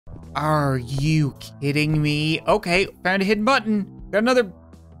Are you kidding me? Okay, found a hidden button. Got another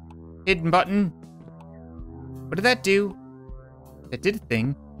hidden button. What did that do? That did a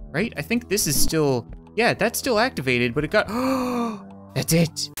thing, right? I think this is still, yeah, that's still activated, but it got, that's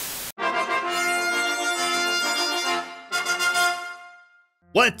it.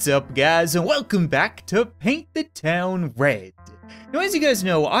 What's up, guys, and welcome back to Paint the Town Red. Now, as you guys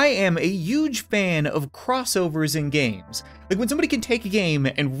know, I am a huge fan of crossovers in games. Like, when somebody can take a game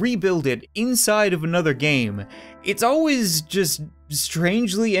and rebuild it inside of another game, it's always just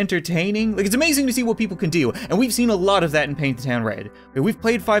strangely entertaining. Like, it's amazing to see what people can do, and we've seen a lot of that in Paint the Town Red. We've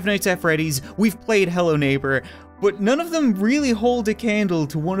played Five Nights at Freddy's, we've played Hello Neighbor, but none of them really hold a candle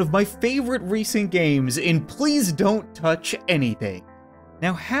to one of my favorite recent games in Please Don't Touch Anything.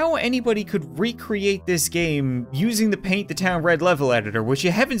 Now, how anybody could recreate this game using the Paint the Town Red level editor, which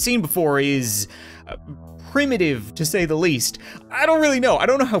you haven't seen before, is primitive, to say the least. I don't really know. I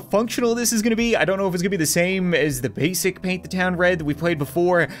don't know how functional this is going to be. I don't know if it's going to be the same as the basic Paint the Town Red that we played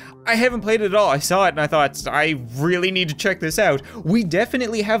before. I haven't played it at all. I saw it and I thought, I really need to check this out. We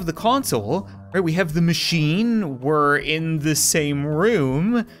definitely have the console, right? We have the machine. We're in the same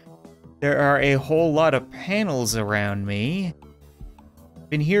room. There are a whole lot of panels around me.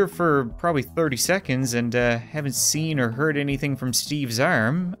 Been here for probably 30 seconds and haven't seen or heard anything from Steve's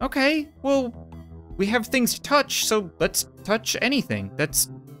arm. Okay, well, we have things to touch, so let's touch anything. That's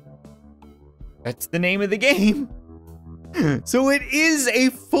the name of the game. So it is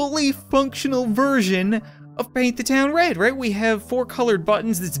a fully functional version of Paint the Town Red, right? We have 4 colored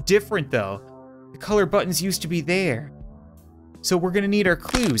buttons. That's different though. The color buttons used to be there. So we're gonna need our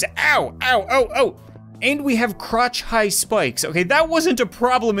clues. Ow, ow, ow, ow. And we have crotch-high spikes. Okay, that wasn't a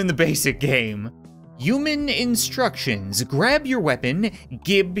problem in the basic game. Human instructions. Grab your weapon,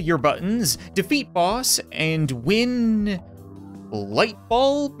 gib your buttons, defeat boss, and win light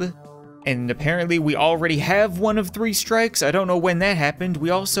bulb. And apparently we already have one of 3 strikes. I don't know when that happened.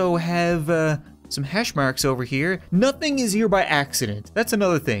 We also have some hash marks over here. Nothing is here by accident. That's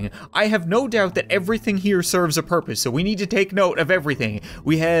another thing. I have no doubt that everything here serves a purpose, so we need to take note of everything.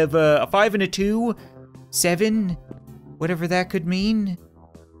 We have a 5 and a 2. 7, whatever that could mean.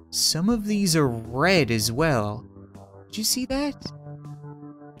 Some of these are red as well. Did you see that?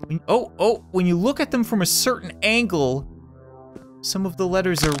 When you look at them from a certain angle, some of the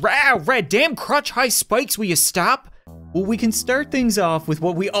letters are red. Damn crotch-high spikes, will you stop? Well, we can start things off with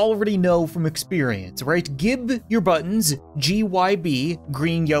what we already know from experience, right? Gib your buttons, GYB,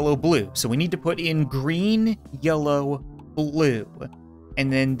 green, yellow, blue. So we need to put in green, yellow, blue.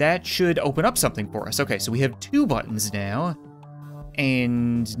 And then that should open up something for us. Okay, so we have 2 buttons now.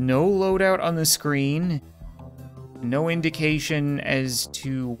 And no loadout on the screen. No indication as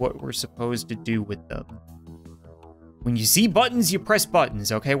to what we're supposed to do with them. When you see buttons, you press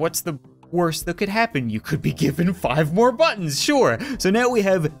buttons, okay? What's the worst that could happen? You could be given 5 more buttons, sure. So now we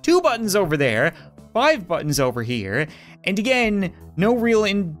have 2 buttons over there, 5 buttons over here, and again, no real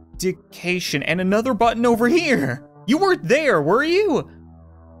indication, and another button over here. You weren't there, were you?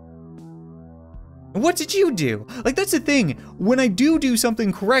 What did you do? Like, that's the thing. When I do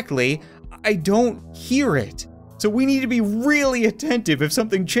something correctly, I don't hear it. So we need to be really attentive. If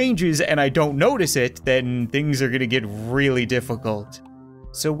something changes and I don't notice it, then things are gonna get really difficult.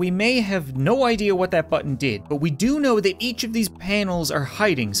 So we may have no idea what that button did, but we do know that each of these panels are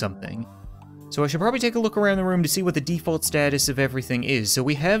hiding something. So I should probably take a look around the room to see what the default status of everything is. So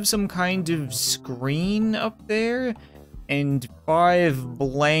we have some kind of screen up there, and 5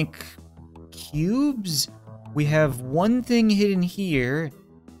 blank cubes. We have 1 thing hidden here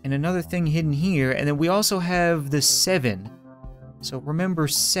and another thing hidden here, and then we also have the 7. So remember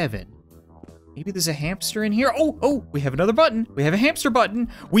 7. Maybe there's a hamster in here. Oh, we have another button. We have a hamster button.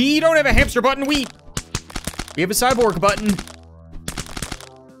 We don't have a hamster button. We have a cyborg button.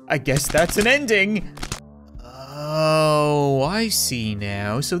 I guess that's an ending. Oh, I see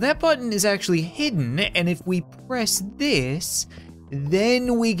now. So that button is actually hidden, and if we press this,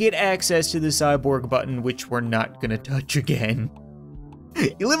 then we get access to the cyborg button, which we're not gonna touch again.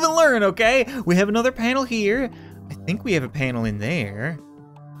 You live and learn, okay? We have another panel here. I think we have a panel in there.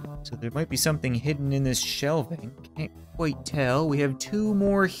 So there might be something hidden in this shelving. Can't quite tell. We have 2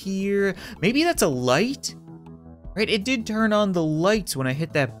 more here. Maybe that's a light? Right, it did turn on the lights when I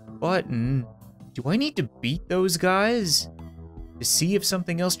hit that button. Do I need to beat those guys to see if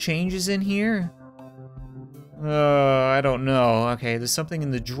something else changes in here? I don't know. Okay, there's something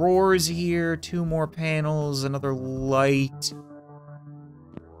in the drawers here. 2 more panels, another light.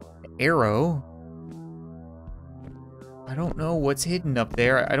 Arrow. I don't know what's hidden up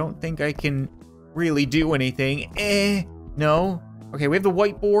there. I don't think I can really do anything. No. Okay, we have the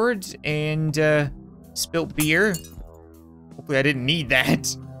whiteboard and spilt beer. Hopefully I didn't need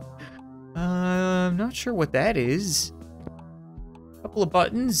that. I'm not sure what that is. Couple of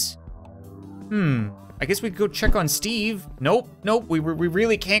buttons. I guess we could go check on Steve. Nope, we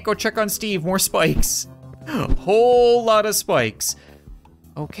really can't go check on Steve. More spikes. Whole lot of spikes.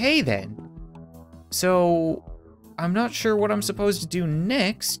 Okay then. So, I'm not sure what I'm supposed to do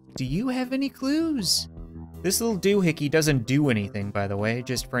next. Do you have any clues? This little doohickey doesn't do anything, by the way,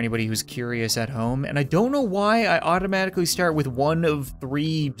 just for anybody who's curious at home. And I don't know why I automatically start with 1 of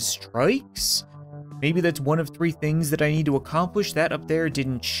 3 strikes. Maybe that's 1 of 3 things that I need to accomplish. That up there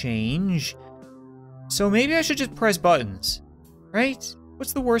didn't change. So maybe I should just press buttons, right?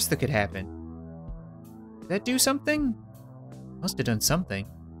 What's the worst that could happen? Did that do something? Must have done something.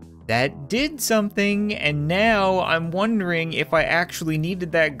 That did something, and now I'm wondering if I actually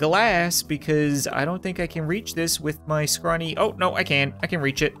needed that glass, because I don't think I can reach this with my scrawny... Oh, no, I can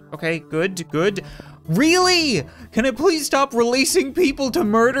reach it. Okay, good. Really? Can I please stop releasing people to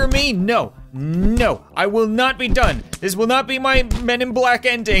murder me? No, I will not be done. This will not be my Men in Black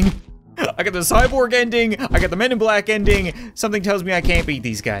ending. I got the cyborg ending, I got the Men in Black ending. Something tells me I can't beat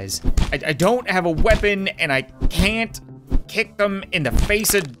these guys. I don't have a weapon, and I can't kick them in the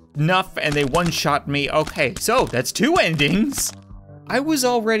face enough, and they one-shot me. Okay, so that's 2 endings. I was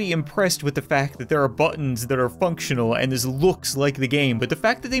already impressed with the fact that there are buttons that are functional and this looks like the game, but the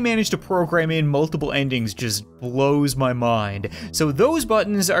fact that they managed to program in multiple endings just blows my mind. So those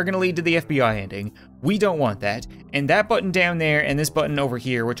buttons are gonna lead to the FBI ending. We don't want that. And that button down there and this button over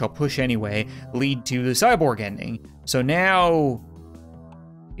here, which I'll push anyway, lead to the cyborg ending. So now...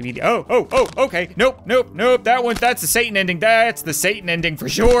 okay, nope, that's the Satan ending, that's the Satan ending for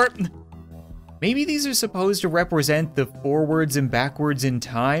sure. Maybe these are supposed to represent the forwards and backwards in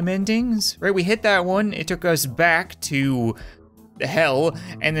time endings, right? We hit that one, it took us back to hell,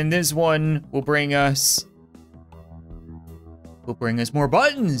 and then this one will bring us more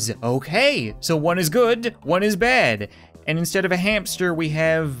buttons. Okay, so 1 is good, 1 is bad. And instead of a hamster, we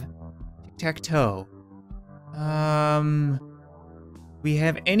have tic-tac-toe. We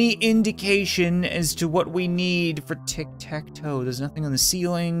have any indication as to what we need for tic-tac-toe? There's nothing on the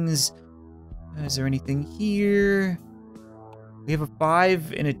ceilings. Is there anything here? We have a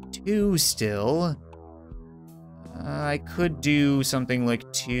 5 and a 2 still. I could do something like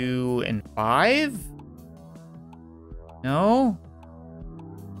 2 and 5? No?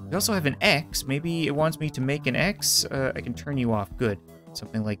 We also have an X. Maybe it wants me to make an X. I can turn you off. Good.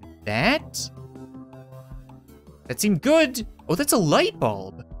 Something like that? That seemed good. Oh, that's a light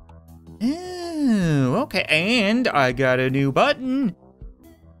bulb. Oh, okay. And I got a new button,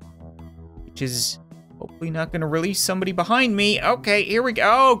 which is hopefully not gonna release somebody behind me. Okay, here we go.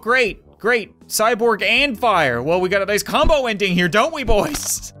 Oh, great. Cyborg and fire. Well, we got a nice combo ending here, don't we,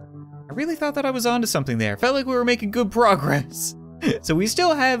 boys? I really thought that I was onto something there. Felt like we were making good progress. So we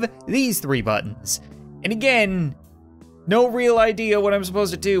still have these 3 buttons. And again, no real idea what I'm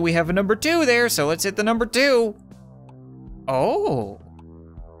supposed to do. We have a number 2 there, so let's hit the number 2. Oh.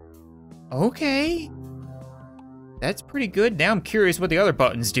 Okay. That's pretty good. Now I'm curious what the other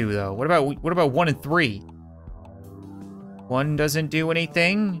buttons do, though. What about 1 and 3? 1 doesn't do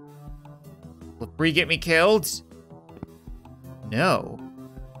anything. Will 3 get me killed? No.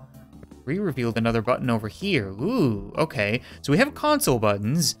 3 revealed another button over here. Ooh, okay. So we have console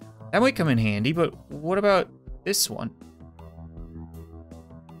buttons. That might come in handy, but what about this one?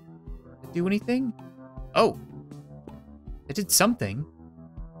 Did it do anything? Oh. It did something.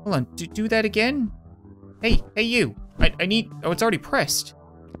 Hold on, do that again? Hey you. I need, oh, it's already pressed.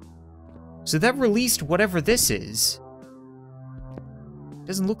 So that released whatever this is.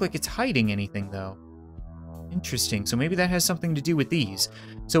 Doesn't look like it's hiding anything though. Interesting, so maybe that has something to do with these.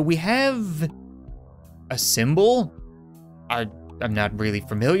 So we have a symbol. I'm not really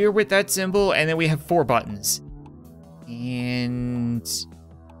familiar with that symbol, and then we have 4 buttons. And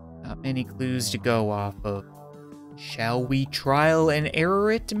not many clues to go off of. Shall we trial and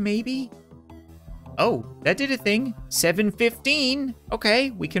error it, maybe? Oh, that did a thing. 715.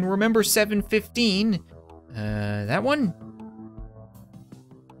 Okay, we can remember 715. That one?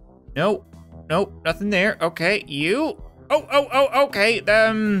 Nope, nothing there. Okay, you. Oh, okay.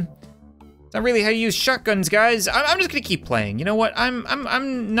 It's not really how you use shotguns, guys. I'm just gonna keep playing. You know what?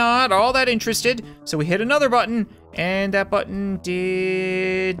 I'm not all that interested. So we hit another button, and that button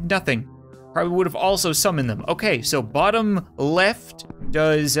did nothing. Probably would have also summoned them. Okay, so bottom left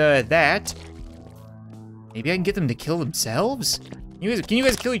does that. Maybe I can get them to kill themselves? Can you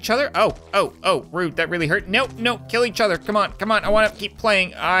guys kill each other? Oh, rude, that really hurt. No, kill each other, come on, I wanna keep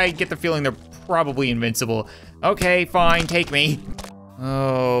playing. I get the feeling they're probably invincible. Okay, fine, take me.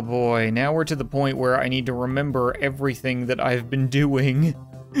 Oh boy, now we're to the point where I need to remember everything that I've been doing.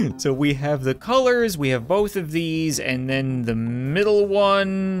 So we have the colors, we have both of these, and then the middle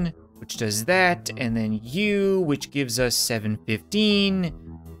one, which does that, and then U, which gives us 715,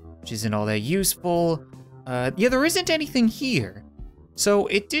 which isn't all that useful. Yeah, there isn't anything here. So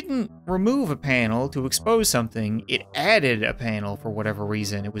it didn't remove a panel to expose something, it added a panel for whatever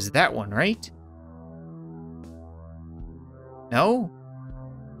reason. It was that one, right? No?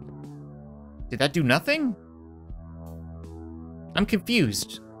 Did that do nothing? I'm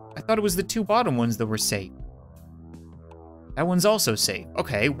confused. I thought it was the two bottom ones that were safe. That one's also safe.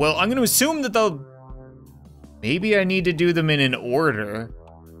 Okay, well, I'm gonna assume that maybe I need to do them in an order.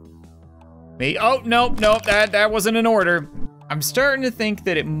 Oh, nope, that wasn't an order. I'm starting to think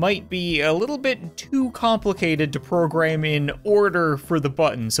that it might be a little bit too complicated to program in order for the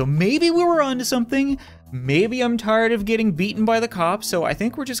button. So maybe we were onto something. Maybe I'm tired of getting beaten by the cops, so I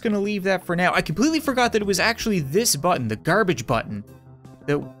think we're just gonna leave that for now. I completely forgot that it was actually this button, the garbage button,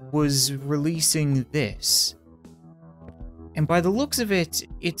 that was releasing this. And by the looks of it,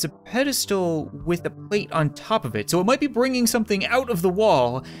 it's a pedestal with a plate on top of it. So it might be bringing something out of the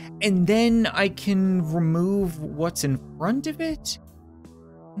wall, and then I can remove what's in front of it?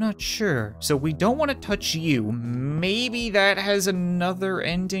 I'm not sure. So we don't want to touch U. Maybe that has another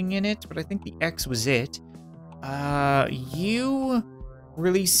ending in it, but I think the X was it. U,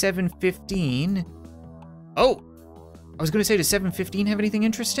 release 715. Oh, I was gonna say, does 715 have anything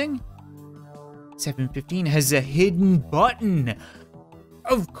interesting? 715 has a hidden button.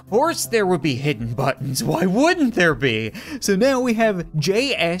 Of course there would be hidden buttons. Why wouldn't there be? So now we have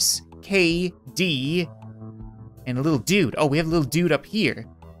JSKD and a little dude. Oh, we have a little dude up here.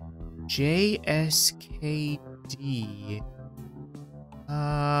 JSKD.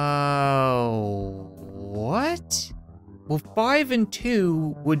 What? Well, 5 and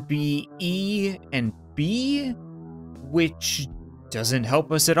 2 would be E and B, which doesn't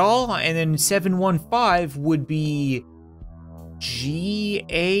help us at all. And then 715 would be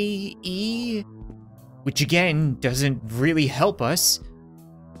GAE, which again doesn't really help us.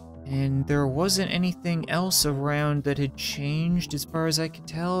 And there wasn't anything else around that had changed as far as I could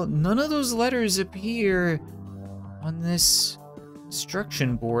tell. None of those letters appear on this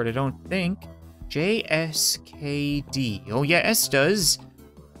instruction board, I don't think. JSKD. Oh yeah, S does.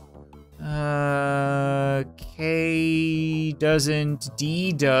 K doesn't,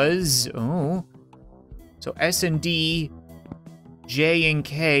 D does. Oh. So S and D, J and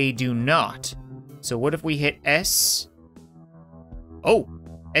K do not. So what if we hit S? Oh,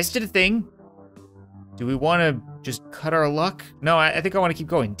 S did a thing. Do we want to just cut our luck? No, I think I want to keep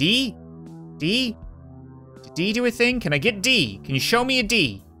going. D? D? Did D do a thing? Can I get D? Can you show me a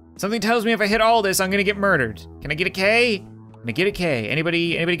D? Something tells me if I hit all this, I'm gonna get murdered. Can I get a K? Can I get a K?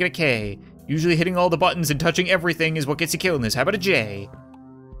 Anybody get a K? Usually hitting all the buttons and touching everything is what gets you killed in this. How about a J?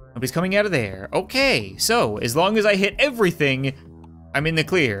 Nobody's coming out of there. Okay, so as long as I hit everything, I'm in the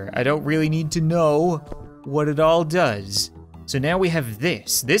clear. I don't really need to know what it all does. So now we have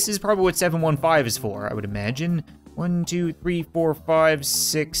this. This is probably what 715 is for, I would imagine. 1, 2, 3, 4, 5,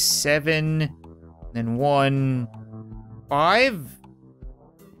 6, 7, then 1, 5.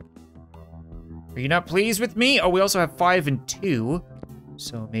 Are you not pleased with me? Oh, we also have 5 and 2.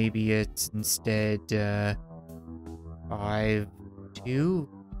 So maybe it's instead 5, 2.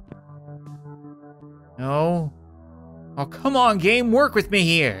 No. Oh, come on, game, work with me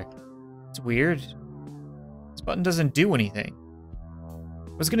here. It's weird. This button doesn't do anything.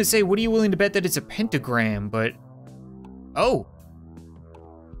 I was gonna say, what are you willing to bet that it's a pentagram, but... Oh.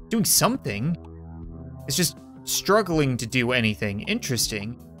 Doing something. It's just struggling to do anything.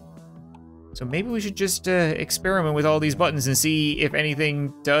 Interesting. So maybe we should just experiment with all these buttons and see if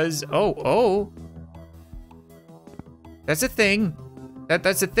anything does. Oh. That's a thing.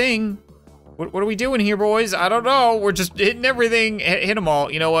 That's a thing. What are we doing here, boys? I don't know. We're just hitting everything. Hit them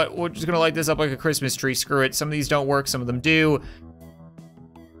all. You know what? We're just gonna light this up like a Christmas tree. Screw it. Some of these don't work. Some of them do.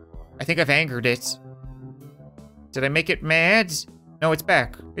 I think I've angered it. Did I make it mad? No, it's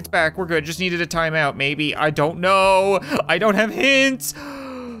back. It's back. We're good. Just needed a timeout, maybe. I don't know. I don't have hints.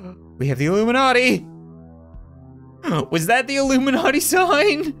 We have the Illuminati. Was that the Illuminati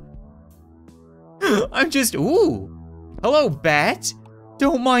sign? I'm just, ooh. Hello, bat.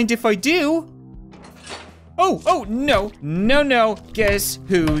 Don't mind if I do. Oh, no. Guess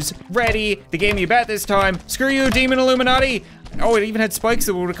who's ready? They gave me a bat this time. Screw you, Demon Illuminati. Oh, it even had spikes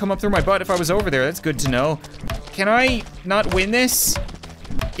that would come up through my butt if I was over there. That's good to know. Can I not win this?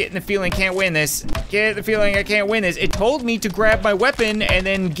 Getting the feeling I can't win this. Get the feeling I can't win this. It told me to grab my weapon and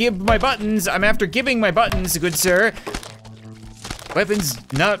then give my buttons. I'm after giving my buttons, good sir. Weapon's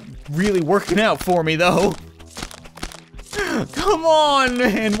not really working out for me, though. Come on,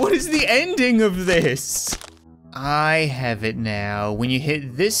 man. What is the ending of this? I have it now. When you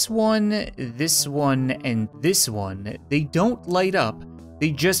hit this one, and this one, they don't light up.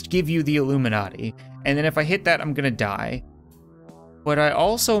 They just give you the Illuminati. And then if I hit that, I'm gonna die. But I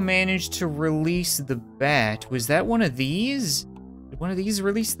also managed to release the bat. Was that one of these? Did one of these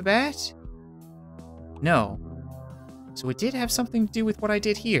release the bat? No. So it did have something to do with what I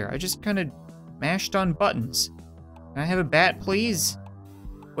did here. I just kind of mashed on buttons. Can I have a bat, please?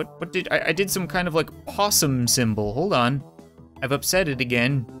 What did I did some kind of like possum symbol. Hold on. I've upset it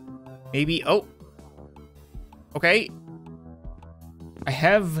again. Maybe, oh. Okay. I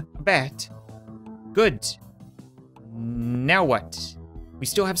have a bat. Good. Now what? We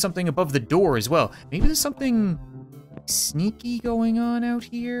still have something above the door as well. Maybe there's something sneaky going on out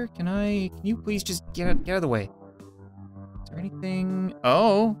here. Can you please just get out of the way? Is there anything?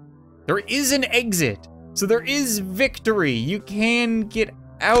 Oh, there is an exit. So there is victory. You can get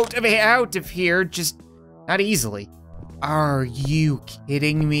out of here, just not easily. Are you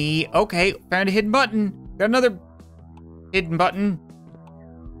kidding me? Okay, found a hidden button. Got another hidden button.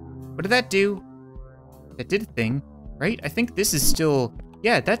 What did that do? That did a thing, right? I think this is still,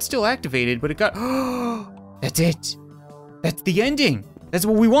 yeah, that's still activated, but it got, that's it. That's the ending. That's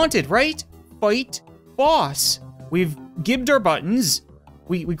what we wanted, right? Fight boss. We've gibbed our buttons.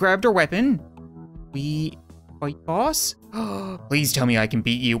 We grabbed our weapon. We fight boss. Please tell me I can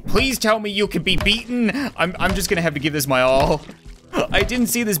beat you. Please tell me you can be beaten. I'm just gonna have to give this my all. I didn't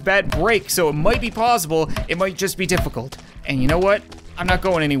see this bat break, so it might be possible. It might just be difficult. And you know what? I'm not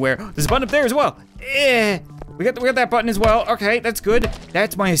going anywhere. There's a button up there as well. We got that button as well. Okay, that's good.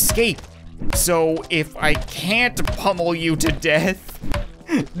 That's my escape. So if I can't pummel you to death,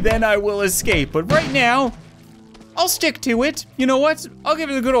 then I will escape. But right now, I'll stick to it. You know what? I'll give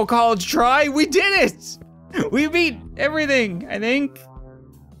it a good old college try. We did it. We beat everything, I think.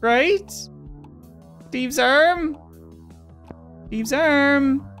 Right? Steve's arm. Steve's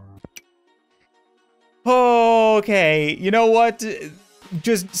arm. Okay, you know what?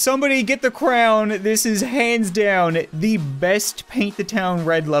 Just somebody get the crown. This is hands down the best Paint the Town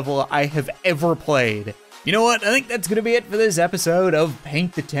Red level I have ever played. You know what? I think that's gonna be it for this episode of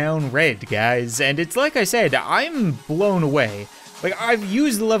Paint the Town Red, guys. And it's like I said, I'm blown away. Like, I've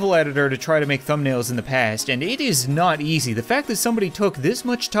used the level editor to try to make thumbnails in the past, and it is not easy. The fact that somebody took this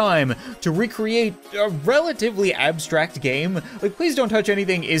much time to recreate a relatively abstract game, like, Please Don't Touch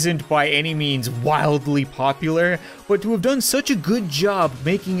Anything isn't by any means wildly popular, but to have done such a good job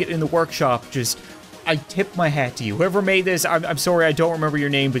making it in the workshop, just, I tip my hat to you. Whoever made this, I'm sorry I don't remember your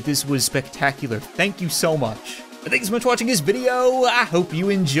name, but this was spectacular. Thank you so much. Thanks so much for watching this video. I hope you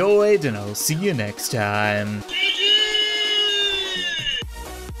enjoyed, and I'll see you next time.